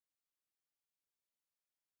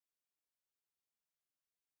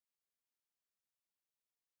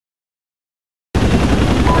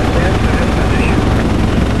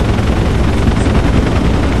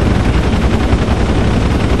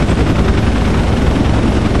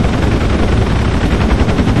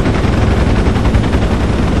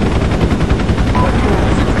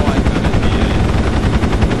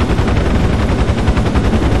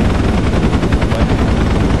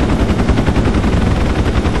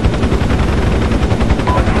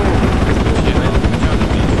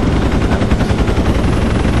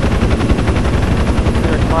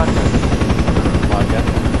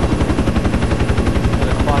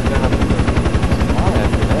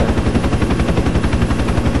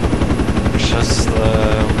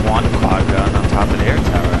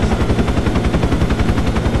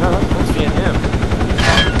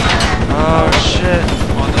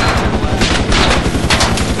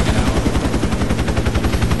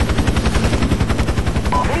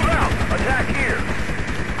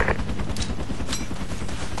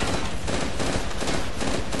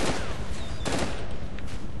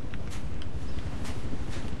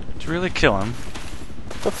kill him.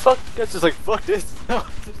 The fuck? That's just like, fuck this. No,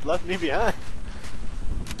 just left me behind.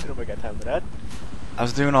 Nobody got time for that. I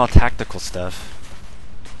was doing all tactical stuff.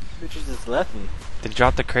 Bitches just left me. Did you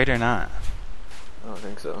drop the crate or not? I don't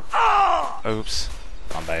think so. Oops.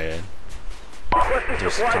 My bad.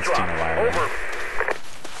 Just testing the wire.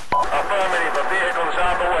 Affirmative, the vehicle is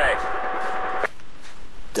on the way.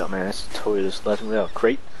 Dumbass, totally just left me without a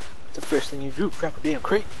crate. What's the first thing you do? Grab a damn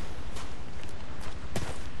crate.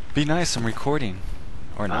 Be nice, I'm recording.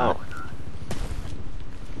 Or not. Oh.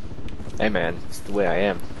 Hey man, it's the way I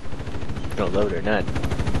am. Don't load or not.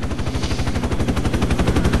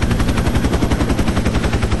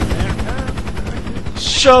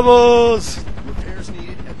 Shovels! Repairs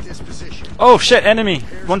needed at this position. Oh shit, enemy!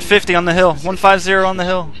 150 on the hill. 150 on the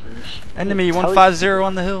hill. Enemy 150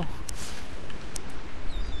 on the hill.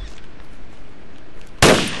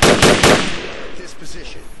 This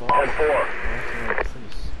position. 10-4.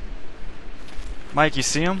 Mike, you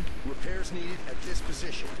see him? Repairs needed at this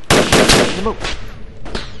position.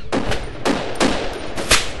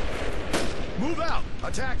 Move out.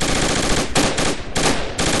 Attack.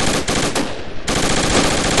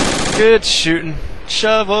 Good shooting.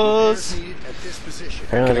 Shovels! Repairs needed at this position.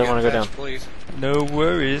 Apparently I don't want to go down. Please. No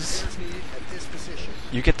worries. Repairs needed at this position.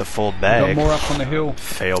 You get the full Got bag. more up on the hill.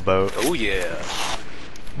 Fail boat. Oh yeah.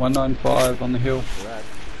 195 on the hill.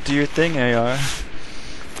 Do your thing, AR.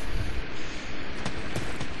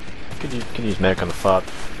 Can use medic on the fob.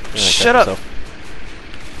 Shut up!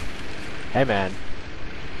 Hey man.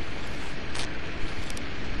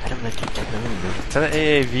 I don't like it killing me. To the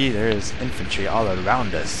AAV, there is infantry all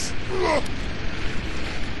around us.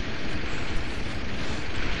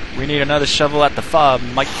 We need another shovel at the fob,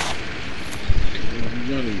 Mike.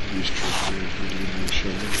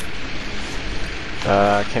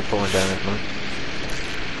 I can't pull one down at the moment.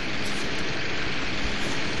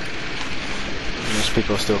 Most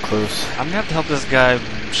people are still close. I'm gonna have to help this guy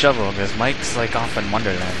shovel because Mike's like off in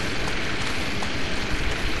Wonderland.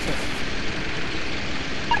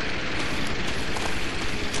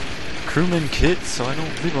 Crewman kit, so I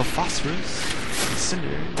don't leave a phosphorus.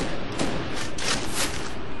 Incendiary.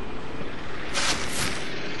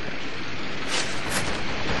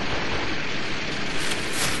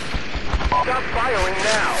 Stop firing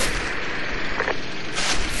now.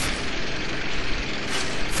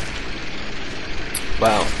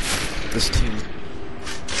 Wow. This team.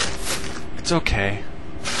 It's okay.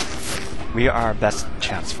 We are our best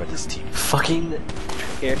chance for this team. Fucking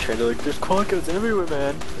air trailer, like, there's quackos everywhere,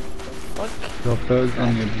 man. Fuck. Drop those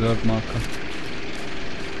on the observe marker.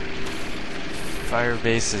 Fire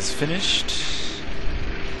base is finished.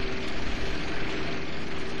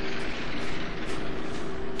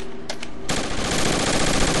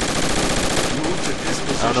 Move to this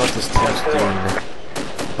I don't know what position. this team's doing,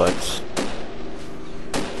 but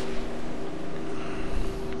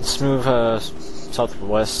let's move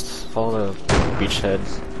southwest, follow the beachhead.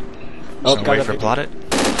 Oh, wait for plot it.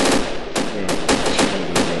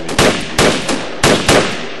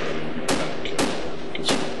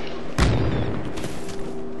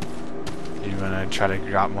 You wanna try to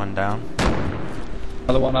drop one down?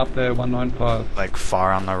 Another one up there, 195. Like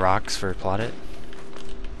far on the rocks for plot it?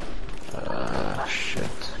 Shit.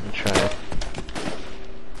 Let me try it.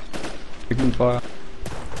 You can fire.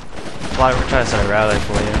 Plot it, we're trying to set a rally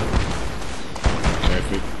for you. Okay,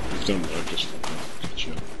 if it don't work, just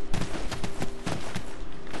gotcha.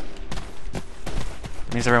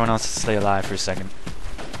 Means everyone else to stay alive for a second.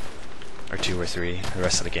 Or 2 or 3, the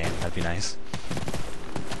rest of the game, that'd be nice.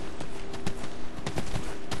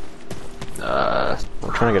 I'm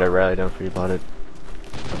trying to get a rally down for you, bought it.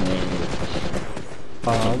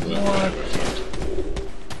 What?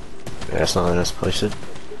 Yeah, it's not letting us place it.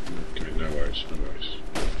 Okay, no worries, no worries.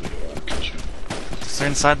 Yeah, I'll catch you. They're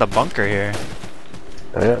inside the bunker here.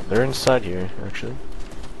 Oh yeah, they're inside here, actually.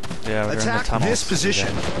 Yeah, we're in the Attack tunnels. this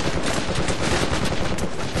position.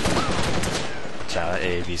 Watch out, that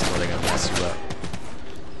AAV's totally gonna mess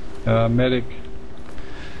you up. Medic.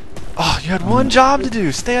 Oh, you had one job to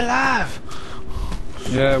do! Stay alive!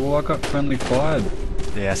 Yeah, well I got friendly fired.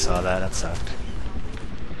 Yeah, I saw that. That sucked.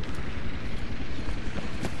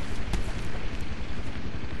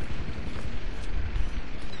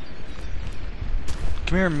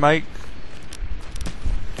 Come here, Mike.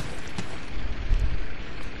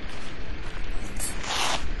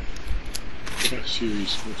 That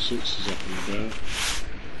series, what 6 is up and about?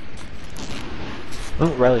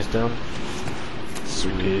 Oh, rally's down.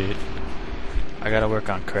 Sweet. I gotta work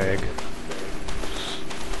on Craig.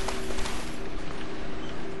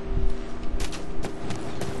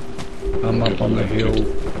 I'm up on the hill.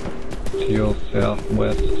 to your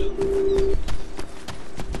southwest.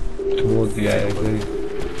 Towards the AAV.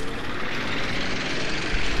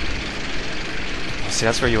 See,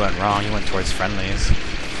 that's where you went wrong. You went towards friendlies.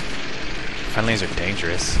 Friendlies are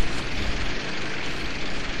dangerous.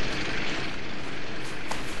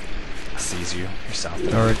 I sees you. You're south.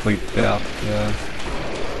 Directly south, yeah.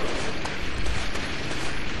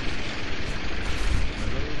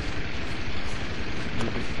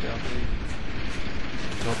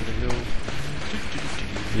 Top of the hill.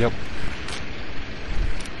 Yep.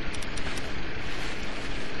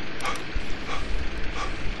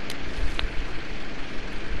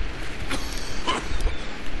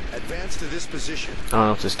 Advance to this position. I don't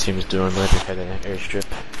know what this team's doing, but I think I had an airstrip.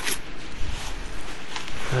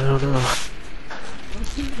 I don't know. I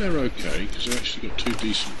think they're okay, because they've actually got 2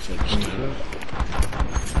 decent fronts now.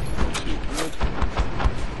 Not too bad.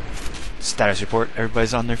 Status report.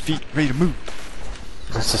 Everybody's on their feet, ready to move.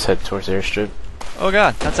 Let's just head towards the airstrip. Oh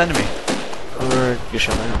god, that's enemy. Or you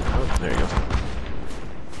shall land. Oh, there you go.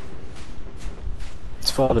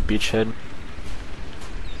 Let's follow the beachhead.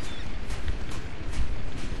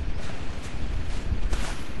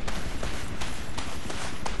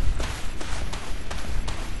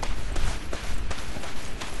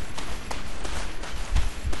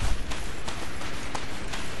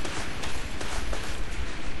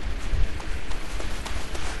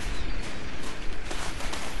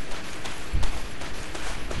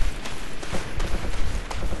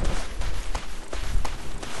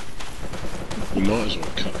 We might as well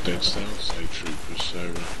cut dead south, say troopers,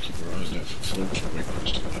 so keep our eyes out for force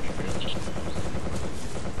weapons to that, to be honest.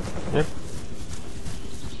 Yep.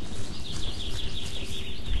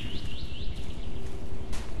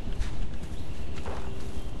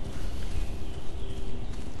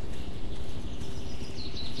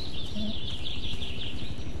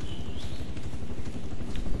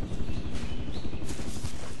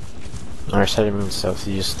 Alright, starting moving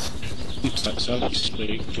southeast. That's southeast,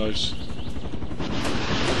 being close.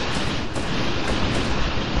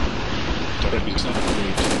 Directly south of me,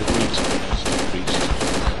 to the east.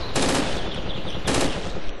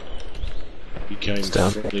 He came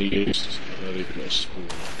down. from the east. I know they've got a spawn up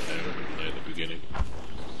there, haven't they, at the beginning?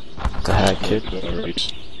 What the heck, kid?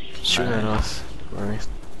 Alright. Shooting at us. Alright.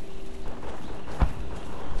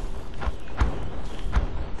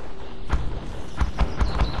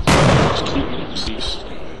 Just keep it east,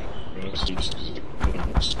 right east, because they've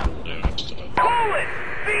got a spawn there after that. Hold it!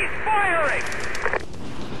 Cease firing!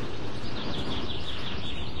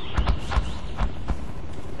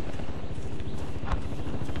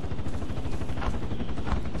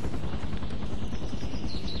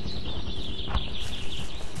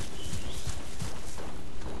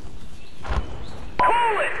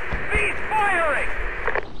 Hold it! Cease firing!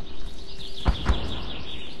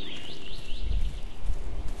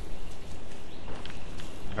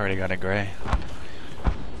 Already got a gray.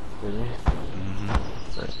 Really?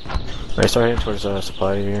 Alright, start heading towards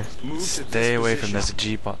supply here. Move to Stay this away from position. this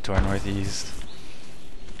jeep up to our northeast.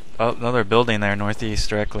 Oh, another building there, northeast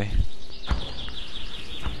directly.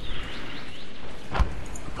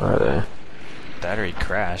 Alright, there. Battery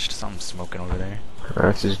crashed. Something's smoking over there.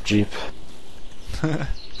 Alright, this is Jeep.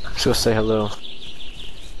 Let's go say hello.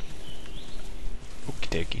 Okie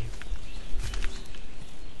dokie.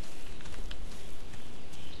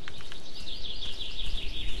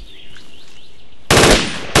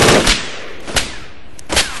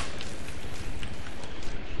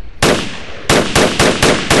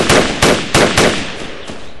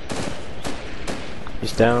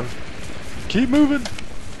 He's down. Keep moving.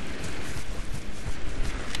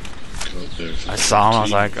 God, there's I saw him. I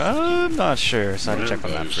was like, I'm not sure. So I had to check on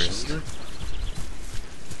that Rambo's first. somewhere.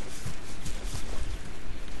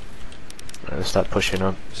 Alright, let's start pushing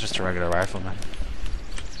up. It's just a regular rifleman.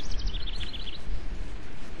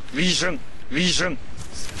 Vision! Vision!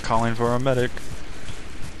 Calling for a medic.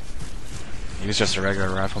 He was just a regular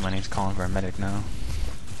rifleman. He's calling for a medic now.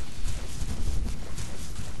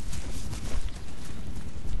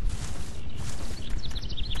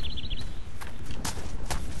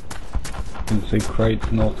 You can see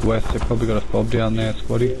crates northwest. They've probably got a fob down there,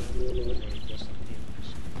 Squatty.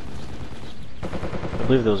 I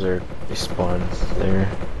believe those are they spawn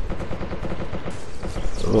there.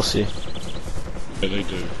 So we'll see. Yeah, they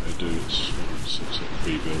do. It's a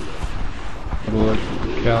rebuild. Well,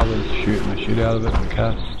 Carl is shooting the shit out of it, and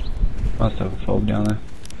Cass must have a fob down there.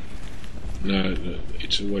 No,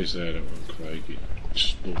 it's always there, that one, Craig. It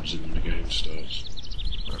spawns in when the game starts.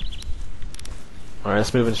 Alright,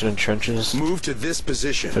 let's move into the trenches. Move to this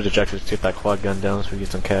position. For the objective to get that quad gun down so we get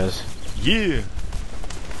some Kaz. Yeah.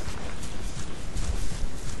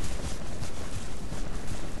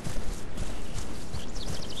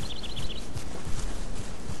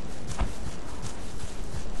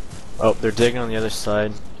 Oh, they're digging on the other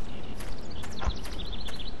side.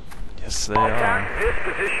 Yes, they are. Attack this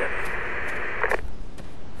position.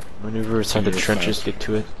 Maneuver inside the trenches, get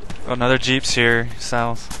to it. Oh, another Jeep's here,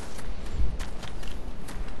 south.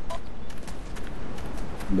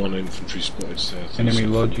 One infantry spotted south. Enemy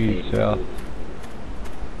logi south.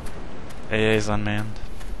 AA's unmanned.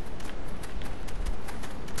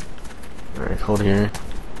 Alright, hold here.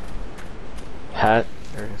 Hat,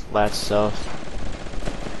 or lat south.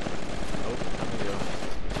 Oh, I'm gonna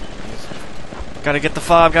go. Gotta get the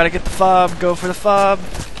fob, gotta get the fob, go for the fob.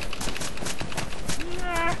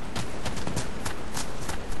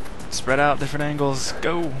 Spread out, different angles,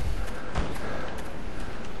 go.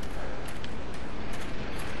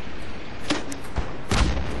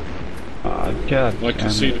 God. I can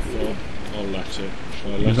see the fob. I'll lat it.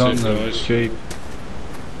 Shall I He's lat on it, the guys? Jeep.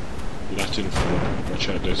 Latin fob. Watch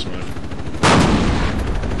out, Desmond.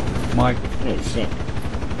 Mike. Oh, fuck.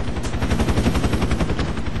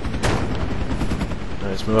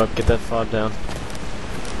 Alright, let's move up, get that fob down.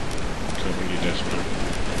 Covering you, Desmond.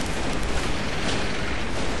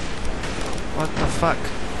 What the fuck?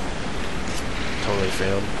 Totally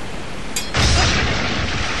failed.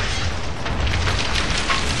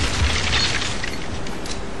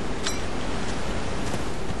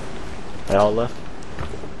 They all left?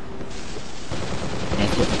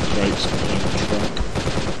 I've got the crates behind the truck.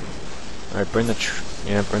 Alright, bring the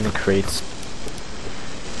bring the crates.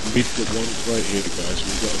 We've got one crate here, guys.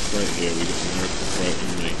 We've got a crate here. We've got an American crate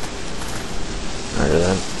on me. Alright,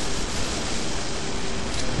 then.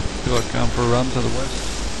 Feel like going for a run to the west.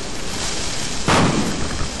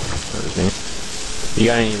 That was me. You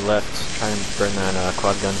got any left? Try and burn that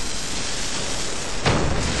quad gun.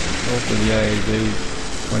 North of the AAZ,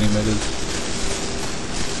 20 meters.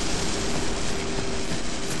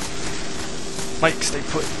 Mike, stay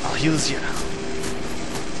put, I'll use you.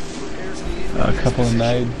 A couple of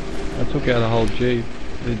nade. I took out a whole Jeep.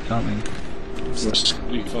 Did something. West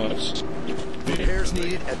 25. Repairs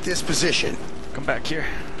needed at this position. Come back here.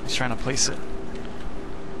 He's trying to place it.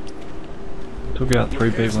 Took out 3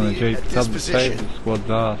 people in the Jeep. At this Sub saved position. the squad's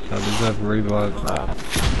ass. I deserve a revive.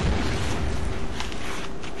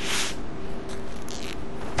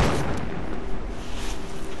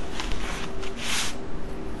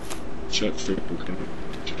 Check triple.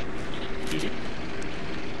 Easy.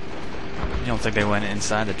 You don't think they went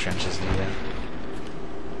inside the trenches, do you?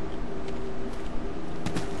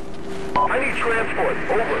 I need transport.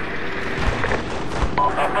 Over.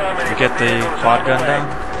 Did you get the quad gun down?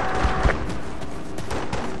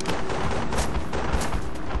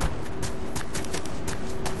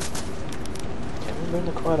 Can we burn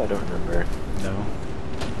the quad? I don't remember. No.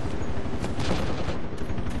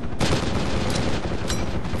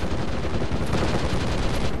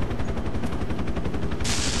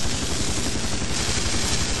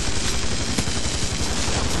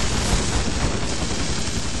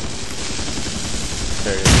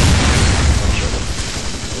 There it is.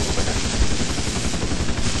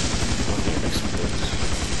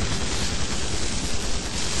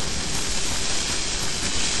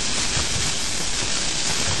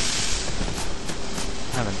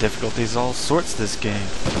 Having difficulties all sorts this game.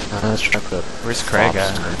 Let's try to put Where's Craig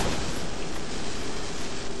at?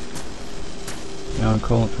 Now I'm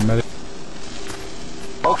calling for medic.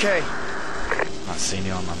 Okay. Not seeing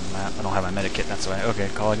you on my map. I don't have my medikit, that's why. Okay,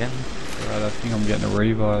 call again. Alright, I think I'm getting a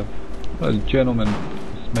revive. Those gentlemen,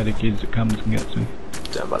 this medic is that comes and gets me.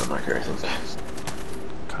 down by the marker, I think. I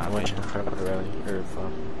Copy. want you to try to put a rally or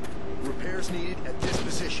fob. Repairs needed at this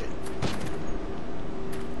position.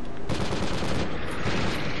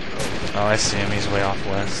 Oh, I see him. He's way off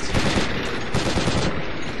west.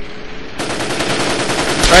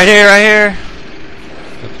 Right here, right here!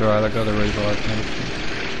 That's alright, I got a revive medic.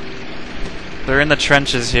 They're in the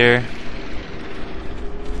trenches here.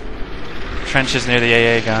 Trenches near the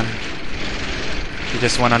AA gun. He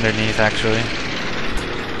just went underneath, actually.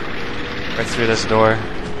 Right through this door.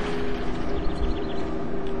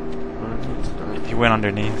 He went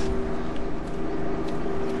underneath.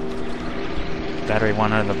 Battery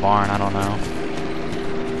went under the barn, I don't know.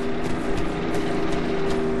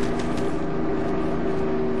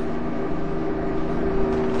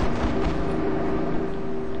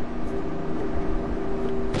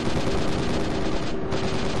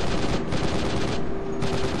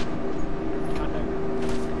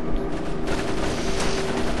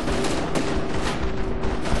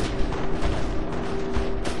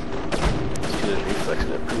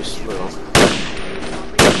 Reflexing it pretty slow.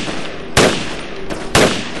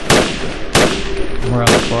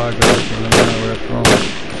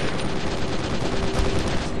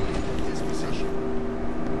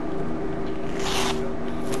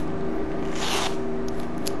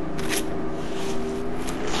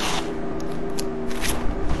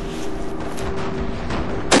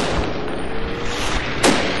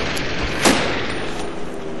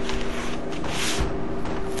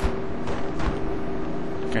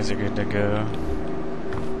 guys are good to go.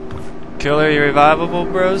 Killer, you revivable,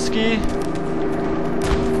 broski?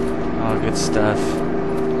 Oh, good stuff.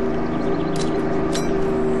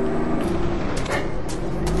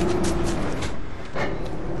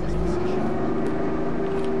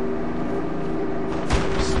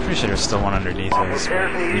 Pretty sure there's still one underneath us.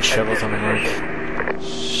 Need shovels on the roof.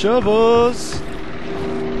 Shovels!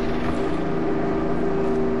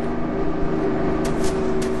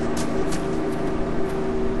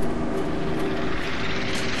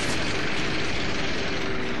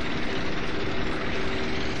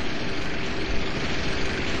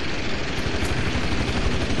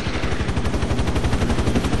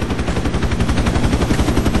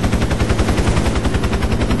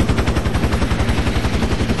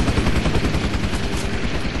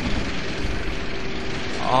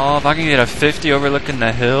 Oh, if I can get a 50 overlooking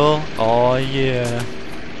the hill, oh yeah.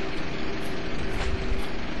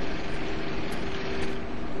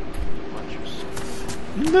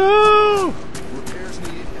 No! Repairs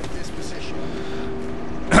needed at this position.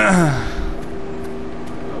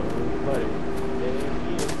 Buddy. There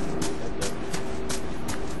he is.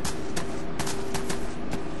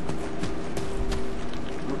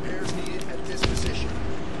 Repairs needed at this position.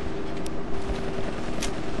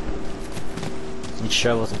 Need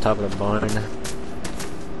shovels on top of the barn.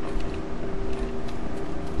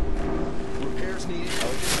 Repairs needed at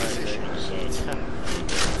this position.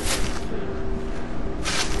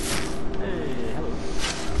 Hey, hello.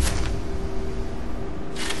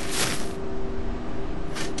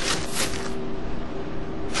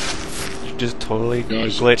 You just totally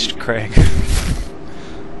Guys, glitched Craig.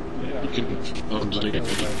 You can underneath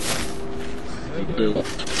the build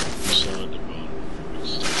inside the barn.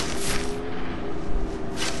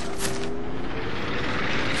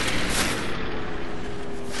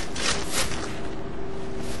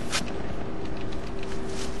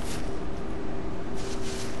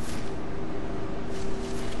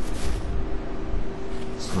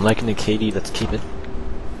 I'm liking the KD, let's keep it.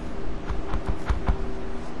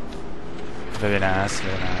 Very nice,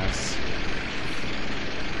 very nice.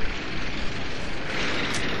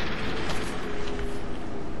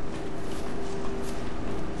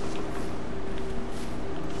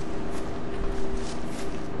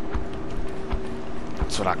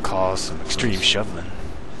 That's what I call some extreme shoveling.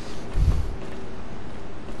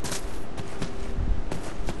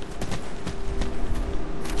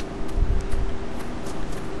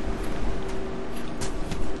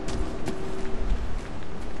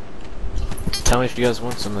 Tell me if you guys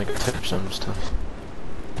want some like tips on stuff.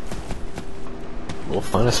 We'll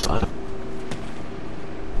find a spot.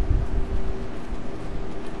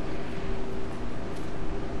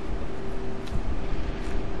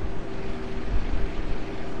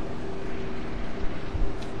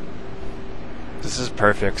 This is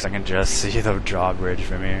perfect because I can just see the drawbridge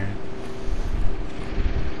from here.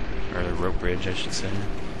 Or the rope bridge, I should say.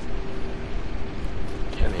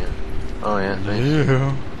 Yeah, man. Oh yeah, nice.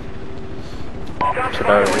 Yeah. Stop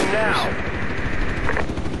Survival firing now.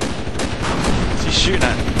 What's he shooting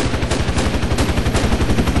at?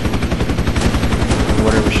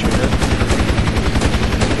 What are we shooting at?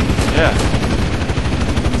 Yeah.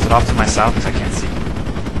 Is it off to my south? Because I can't see.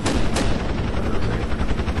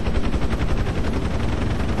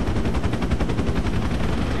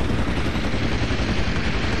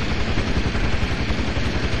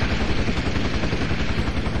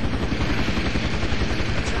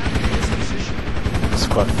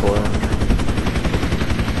 Squad 4.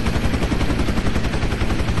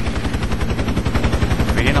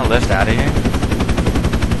 Are we gonna lift out of here?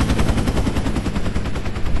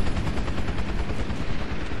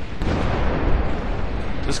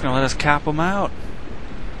 Just gonna let us cap them out.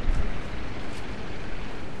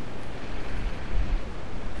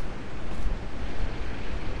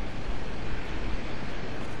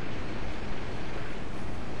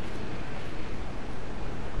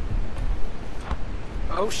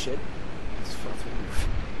 Oh shit. It's fell through the roof.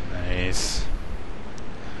 Nice.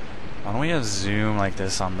 Why don't we have zoom like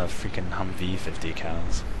this on the freaking Humvee 50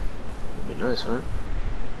 cals? That'd be nice, huh?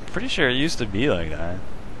 Pretty sure it used to be like that.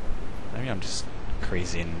 Maybe I'm just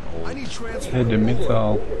crazy and old. I need transport. Head to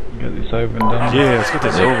missile. Get this over and done. with. Yeah, let's get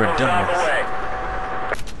this over and done On with. the way.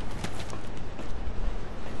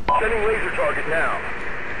 Sending laser target now.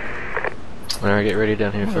 Alright, get ready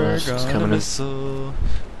down here for us. It's coming in. Missile.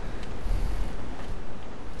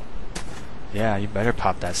 Yeah, you better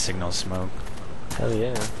pop that signal smoke. Hell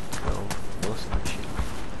yeah. Oh, listen to shit.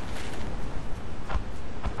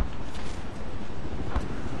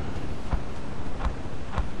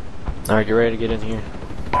 Alright, get ready to get in here.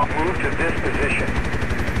 Move to this position.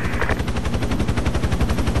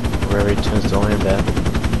 wherever he turns to land at.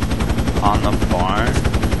 On the barn?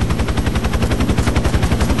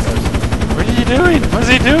 What are you doing? What is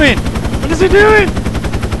he doing? What is he doing?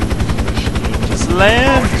 Just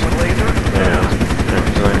land! Yeah,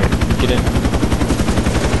 join it. Get in.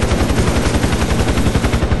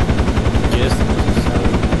 Yes.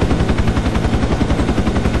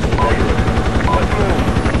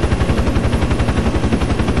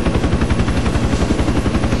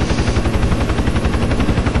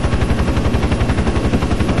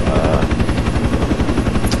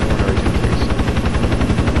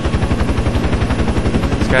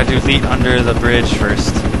 Gotta do feet under the bridge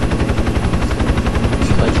first.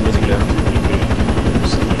 Let the music go.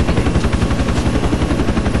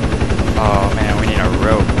 Oh man, we need a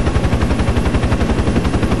rope.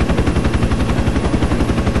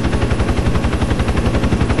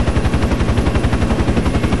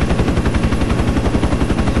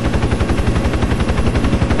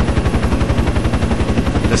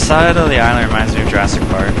 The side of the island reminds me of Jurassic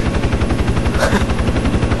Park.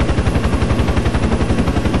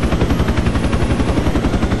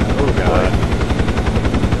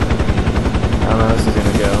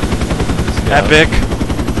 Epic!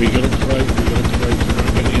 We got a crate for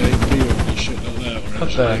any AP or any shit like that. Or What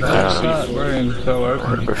the hell is that? We're in so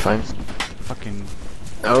open. We're fine. Fucking.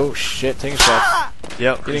 Oh shit, taking shots.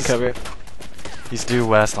 Yep. Getting cover. He's due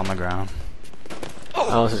west on the ground.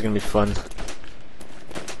 Oh, this is gonna be fun.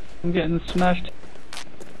 I'm getting smashed.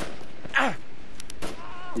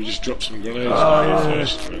 We just dropped some grenades Oh, on yeah. you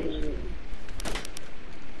first, man.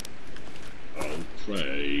 Oh,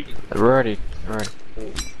 Craig. We're already.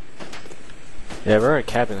 Yeah, we're at a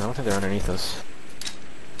cabin. I don't think they're underneath us.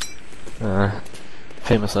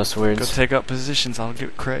 Famous last Go words. take up positions, I'll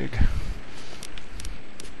get Craig.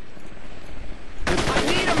 I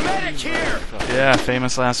need a medic here! Yeah,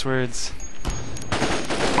 famous last words.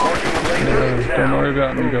 Don't worry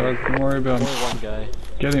about me, guys. Don't worry about Only me. one guy.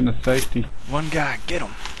 Get him to safety. One guy, get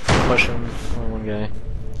him. Push him. Only one guy.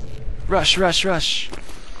 Rush, rush, rush.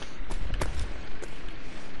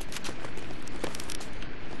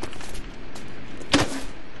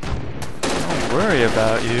 Don't worry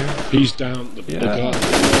about you. He's down. The Yeah. guy.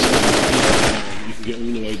 You can get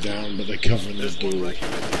all the way down, but they're covering the door.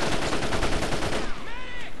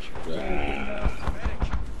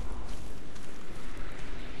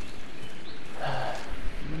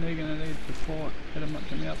 When they're gonna need support, get them up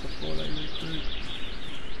to me out before they recruit.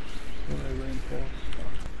 Before they reinforce.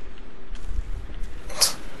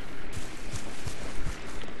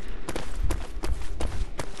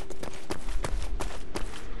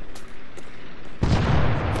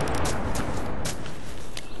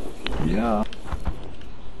 Yeah.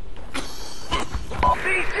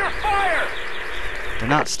 Cease your fire! They're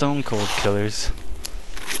not stone cold killers.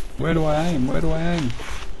 Where do I aim? Where do I aim?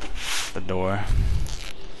 The door.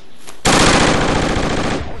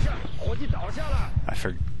 I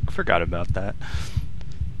forgot about that.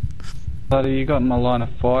 Buddy, you got in my line of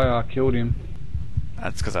fire. I killed him.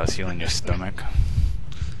 That's because I was healing your stomach.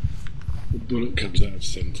 The bullet comes out of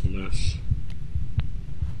centre mass.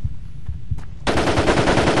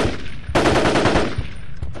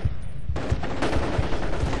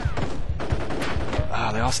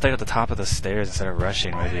 Ah, they all stayed at the top of the stairs instead of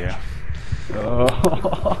rushing with you. Oh.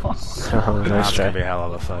 Oh, Now nice it's gonna try. be a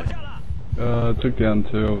hell of a fight. Took down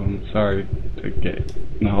 2 of them. Sorry to get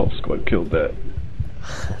the whole squad killed that.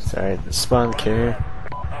 It's alright. Spawn carrier.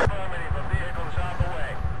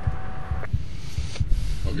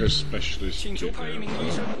 I'll go specialist.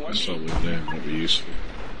 Assault with them might be useful.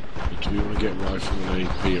 But do we want to get rifle and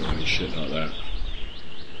AP or any shit like that?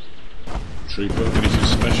 Trooper, anything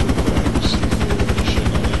special for that? C4 or any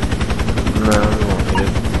shit like that? No, we won't need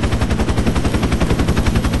it.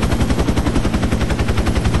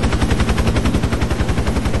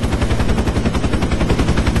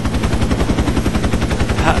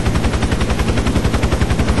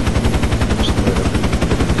 Just load up.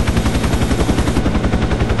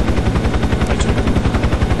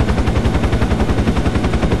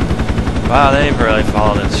 Wow, they really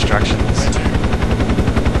followed instructions.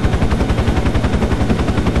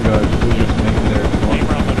 Guys, we just make their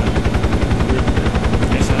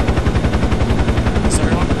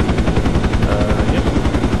Yep.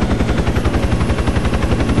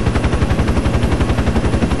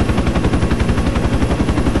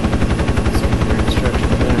 Some clear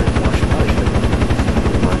instructions there. Watch your marker.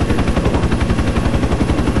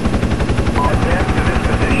 Advance to this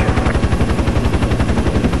position.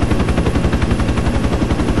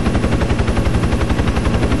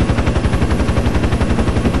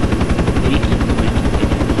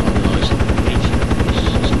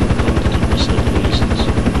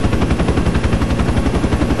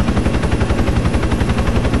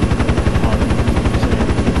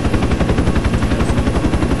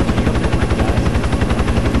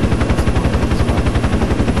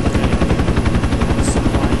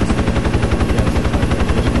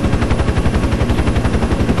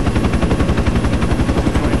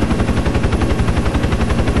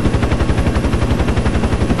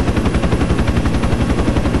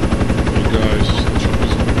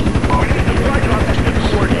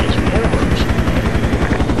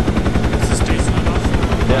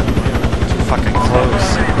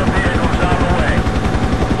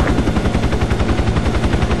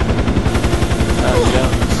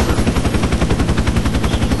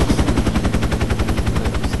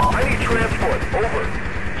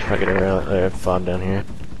 spawn down here.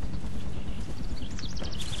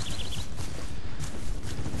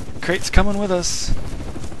 Crate's coming with us. Repairs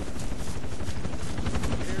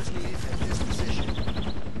needed at this position.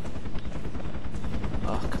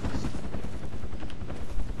 Oh, come on.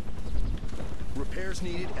 Repairs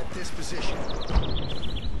needed at this position.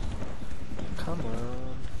 Come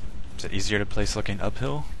on. Is it easier to place looking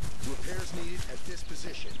uphill? Repairs needed at this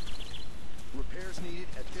position. Repairs needed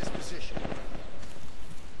at this position.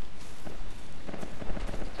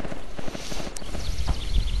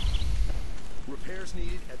 Repairs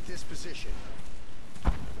needed at this position.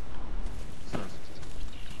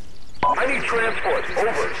 I need transport. This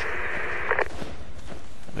Over. position.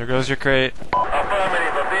 There goes your crate.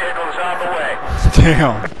 Affirmative. A vehicle is on the way.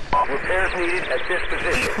 Damn. Repairs needed at this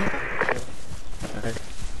position. Alright.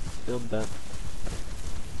 Build that.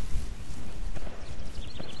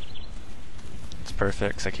 It's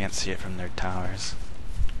perfect 'cause I can't see it from their towers.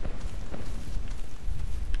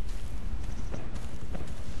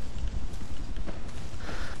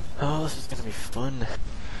 Oh, this is gonna be fun.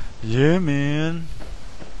 Yeah, man.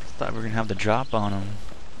 Thought we were gonna have the drop on them.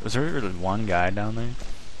 Was there really one guy down there?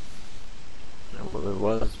 Well, there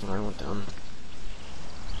was when I went down.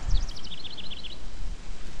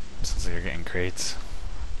 Sounds like you're getting crates.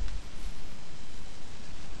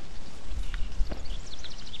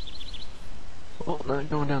 Well, not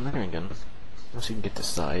going down there again. Unless you can get the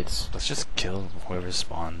sides. Let's just kill whoever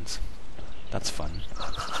spawns. That's fun.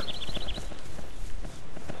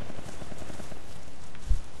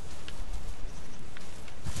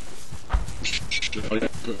 Should I put up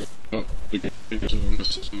the gates on the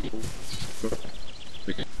system?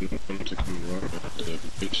 We can want to come right at the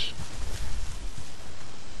beach.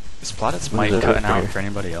 Is Plaudit's What is mic it cutting up out here? for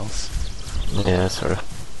anybody else? Yeah, sort of.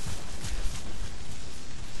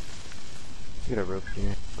 Get a rope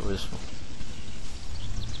here. Or this one.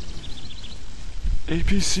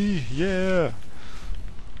 APC, yeah!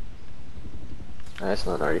 That's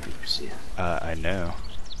not an RPC. I know.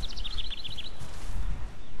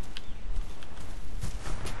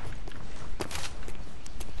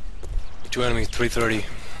 Two enemy, 330.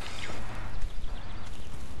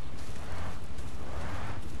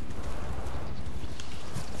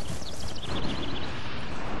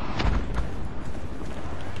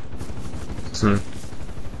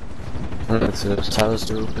 That's it. Towers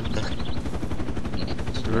are open.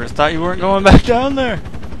 I thought you weren't going back down there!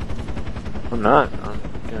 I'm not. I'm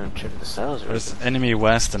gonna check the silos. There's enemy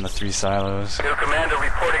west in the 3 silos. New commander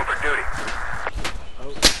reporting for duty.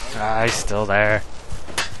 Ah, he's still there.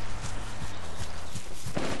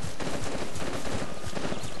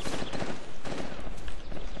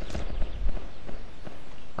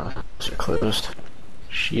 They're closed.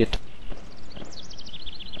 Shit.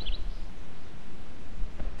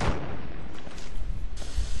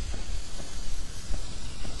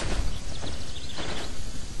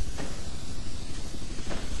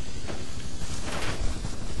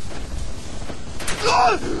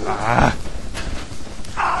 Ah!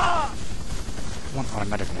 I want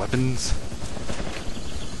automatic weapons.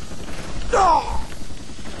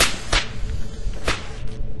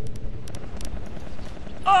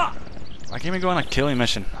 Why can't we go on a killing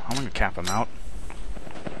mission? I'm gonna cap him out.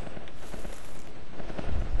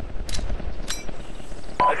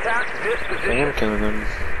 Attack this I position. am killing them.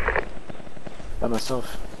 By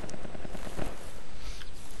myself.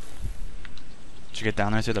 Did you get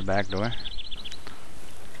down there through the back door?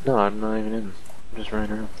 No, I'm not even in. I'm just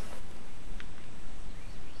running around.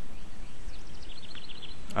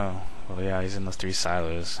 Oh, well yeah, he's in those 3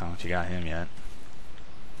 silos. I don't know if you got him yet.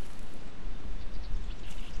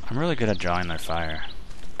 I'm really good at drawing their fire.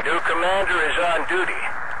 New commander is on duty.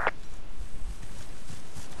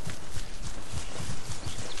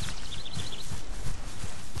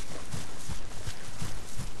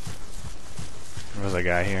 There was a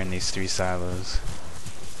guy here in these 3 silos.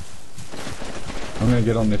 I'm gonna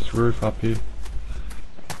get on this roof up here.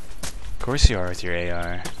 Of course you are with your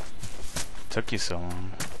AR. Took you so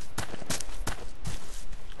long.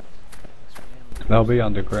 They'll be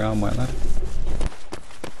underground, won't they?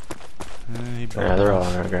 He Yeah, backed they're all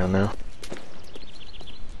off. on the ground now.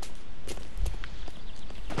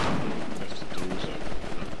 Left the doors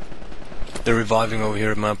open. They're reviving over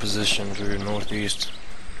here at my position. We're northeast.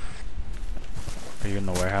 Are you in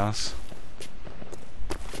the warehouse?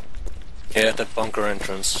 Yeah, at that bunker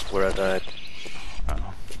entrance where I died.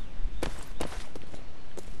 Oh.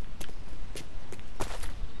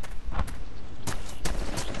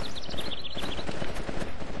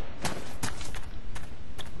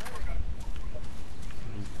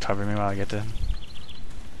 Cover me while I get to him.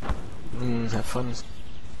 Have fun.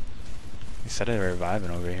 He said they were reviving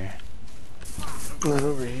over here. Not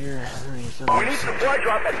over here. He's We on need this side. supply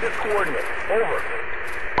drop at this coordinate. Over.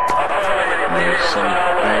 There's some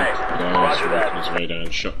bad guys Roger working that. his way down,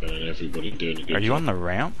 shotgunning everybody, doing a good Are you job. on the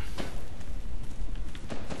ramp?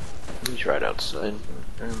 He's right outside.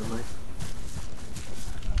 Apparently.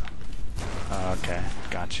 Oh, okay,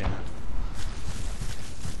 gotcha.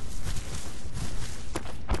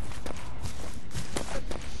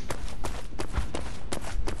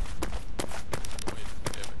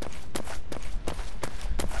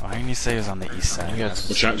 Why didn't you say it was on the east side? Yes.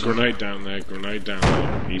 Watch out, grenade down there,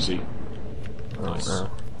 easy. Oh,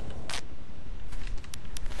 no.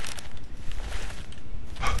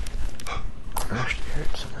 Crashed here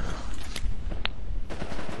somehow.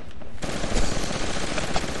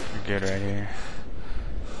 You're good right here.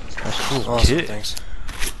 Awesome, kid. thanks.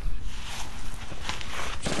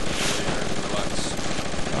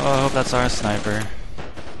 Oh, I hope that's our sniper.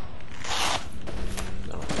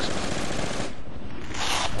 No,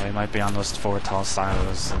 Oh, he might be on those 4 tall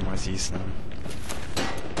silos in northeast now.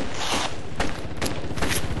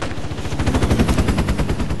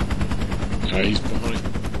 He's behind.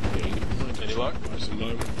 Yeah, he's behind. Any luck? There's a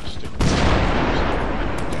moment. Stick.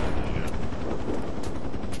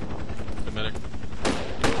 The medic.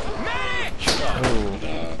 oh,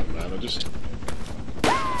 Man, I just.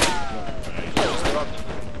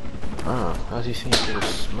 oh, how's he seeing through the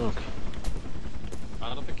smoke?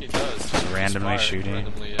 I don't think he does. Just randomly Inspired, shooting.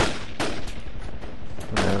 Randomly,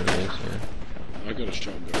 There it is, yeah. I got a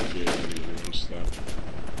shotgun if anybody wants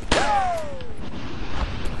that.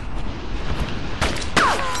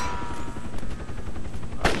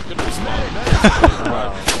 Good response.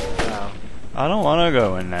 Wow. I don't want to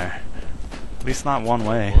go in there. At least not one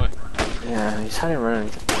way. Boy, Yeah, he's hiding right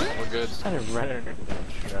under the we're good. He's hiding right under the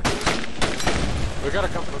truck. We gotta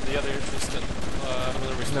come from the other entrance then.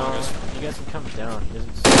 Another respawn, No, guys. you guys can come down. He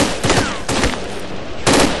doesn't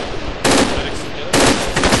Medics, get it?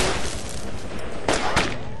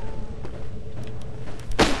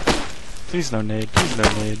 Please no nade, please no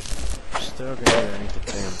nade. Just throw a grenade underneath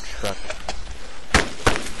the damn truck.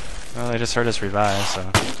 Well, they just heard us revive, so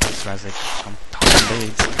as soon as they come tossing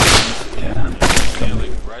nades. Yeah.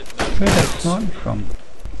 Failing right now. Where that sniping from?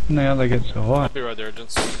 Now they get so high. I'll be right there,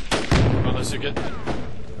 gents. Unless you get...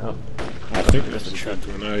 Oh. I think that's a good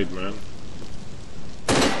grenade, man.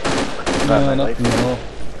 No, nothing at all.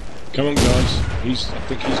 Come on, guys. I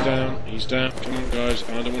think he's down. He's down. Come on, guys.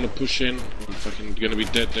 I don't want to push in. I'm fucking gonna be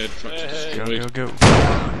dead. Trucks Hey, Go, destroyed. go, go.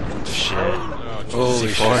 Shit. Oh, Holy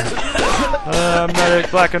shit. Medic,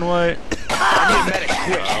 black and white.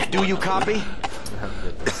 Do you copy?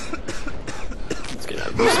 Let's get out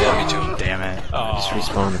of this. Damn it. Just oh,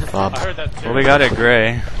 respawn the fob. I heard that too. Well, we got it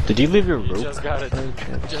gray. Did you leave your You rope? just got it.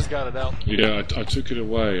 Just got it out. Yeah, I took it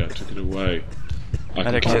away. I can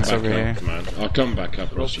Medic come kit's back over up, here. man. I'll come back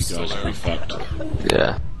up, or else you Rope's guys will be still fucked.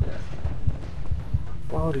 Yeah.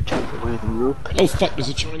 Why would he take away the rope? Oh fuck! There's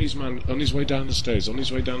a Chinese man on his way down the stairs.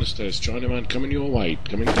 Chinaman coming your way.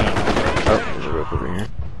 Coming down. Oh, there's a rope over here.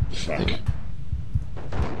 Fuck.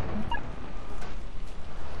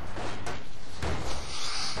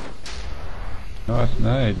 Nice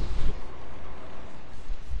nade.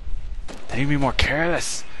 They need to be more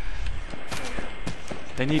careless.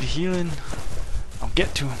 They need healing. I'll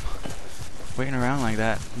get to them. Waiting around like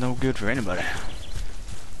that, no good for anybody.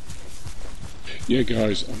 Yeah,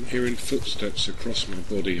 guys, I'm hearing footsteps across my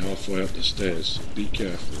body halfway up the stairs. Be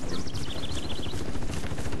careful.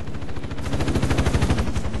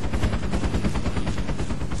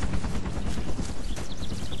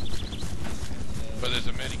 But there's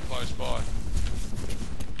a medic close by.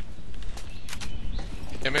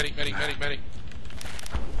 Yeah, medic.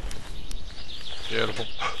 Beautiful.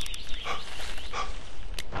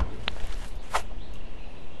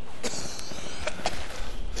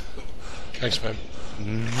 Thanks, man.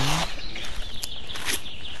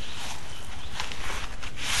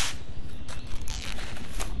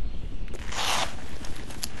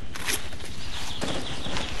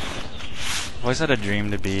 I've always had a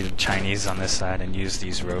dream to be the Chinese on this side and use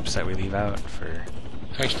these ropes that we leave out for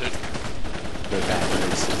Thanks, dude. their bad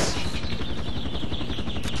races.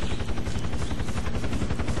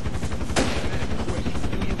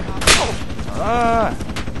 Ah!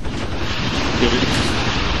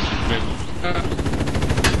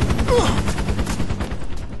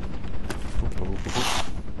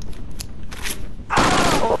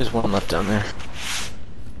 There's one left down there.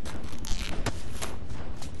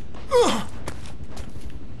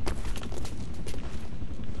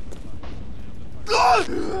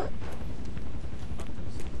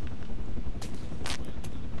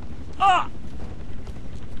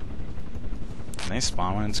 Can they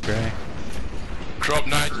spawn when it's gray? Drop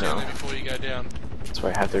nades down there before you go down. That's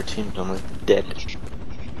why I have their team normally dead.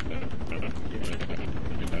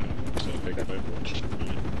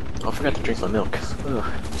 Oh, I forgot to drink my milk. Ugh.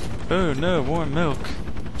 Oh no, warm milk.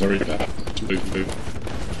 Very bad. Move.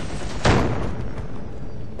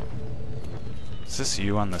 Is this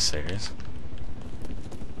you on the stairs?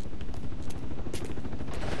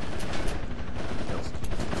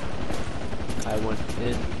 I went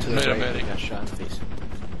into the Made a right medic. and got shot in the face.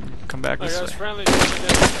 Come back Oh, this guys, way. friendly.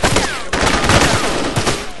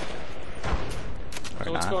 Or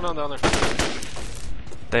So what's not. going on down there?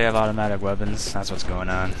 They have automatic weapons. That's what's going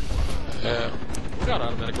on. Yeah, we got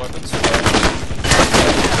automatic weapons.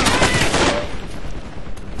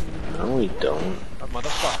 No, we don't. A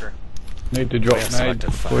motherfucker. Need to drop Yeah, nades selective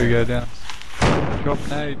before you fire. go down. Drop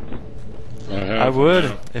nades. I would,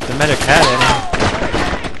 if the medic had any.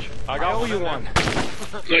 I got you one.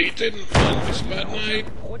 No, you didn't. It's bad night.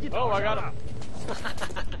 Oh, I got him.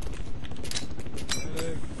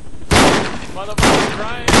 Motherfucker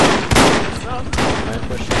crying.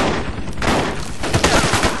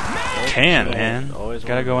 Can, man. Always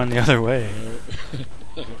Gotta one. go in the other way.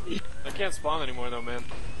 I can't spawn anymore though, man.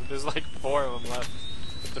 There's like 4 of them left.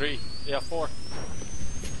 3. Yeah, 4.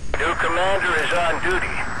 New commander is on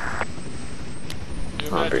duty.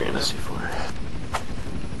 I'm bringing a C4.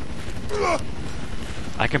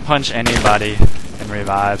 I can punch anybody and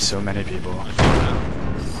revive so many people.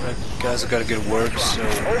 Guys, I gotta get to work, so you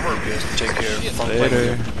guys can take care of fun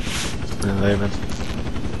Later. Later.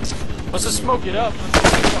 Let's just smoke it up. Let's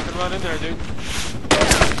just fucking run in there, dude.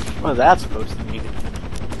 What is that supposed to mean?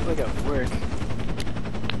 I got work.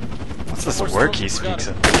 What's this work he speaks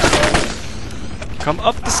of? Come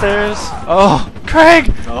up the stairs. Oh,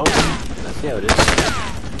 Craig! Oh, that's how it is.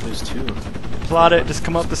 There's 2. Plot it. Just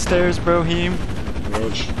come up the stairs, Brohim.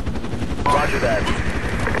 Roach. Roger that.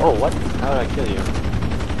 Oh, what? How did I kill you?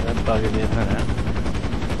 That bugged me.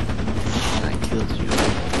 I killed you.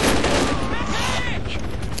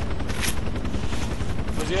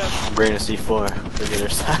 Where's he at? I'm bringing a C4 for the other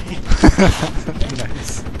side.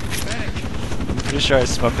 Nice. I'm pretty sure I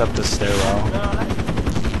smoked up the stairwell.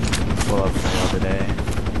 Full up for the other day.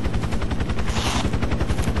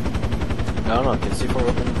 I don't know, can C4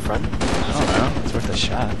 open in front? I don't know. It's worth a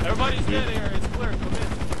shot. Everybody's dead here. It's clear. Come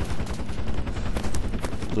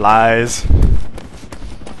in. Lies.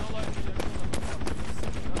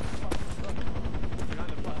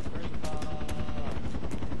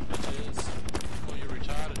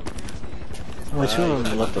 Only 2 of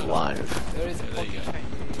them left alive. There you go.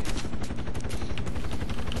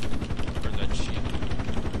 Where's that sheep?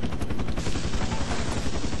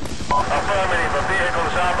 Affirmative, the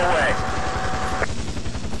vehicle's on the way.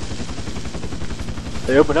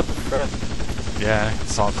 They opened up the front. Yeah,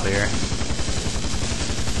 it's all clear.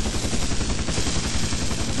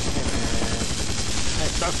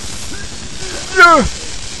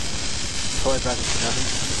 Totally practicing nothing.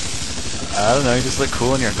 I don't know. You just look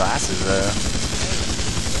cool in your glasses, though.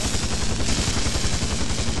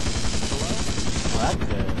 Well, that's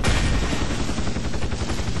good.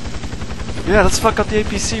 Yeah, let's fuck up the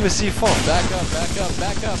APC with C4. Back up,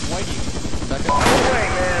 Whitey. Back up. Away,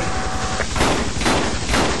 man.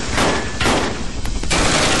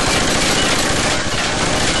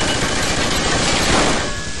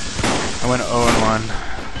 I went 0-1,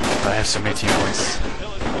 but I have so many team points.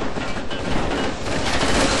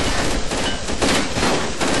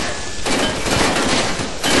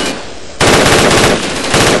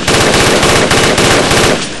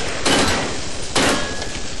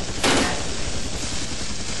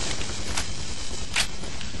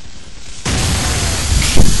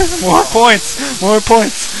 More points! More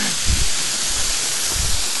points!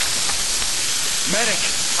 Medic!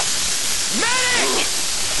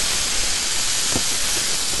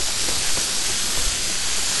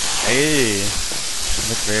 Hey! You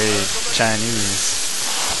look very Chinese.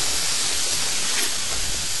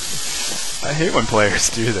 I hate when players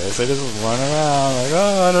do this. They just run around like,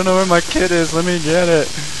 oh, I don't know where my kid is, let me get it.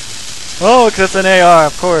 Oh, 'cause it's an AR,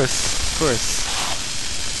 of course. Of course.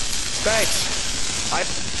 Thanks!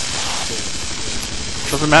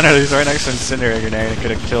 Doesn't matter, he's right next to an incinerator grenade and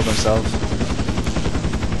could have killed himself.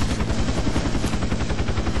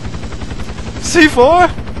 C4?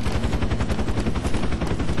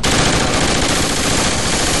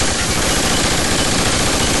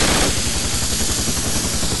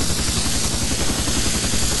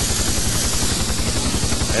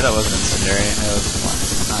 Hey, that wasn't incendiary. That was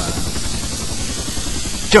I don't know.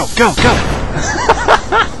 Go, go, go!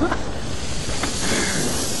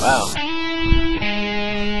 Wow.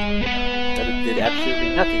 That did absolutely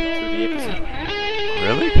nothing to the APC.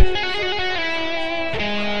 Really?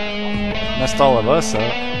 Messed all of us up.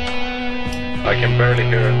 I can barely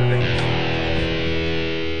hear anything.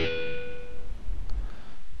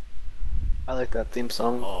 I like that theme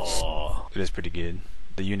song. Oh. It is pretty good.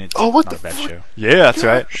 The unit's Oh, what not the a bad fuck? show. Yeah, that's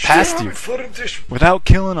right. Past you. Without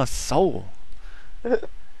killing a soul. Yeah,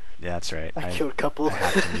 that's right. I killed a couple. I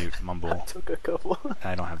have to mute I mumble. took a couple.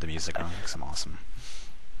 I don't have the music on because I'm awesome.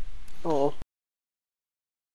 Oh.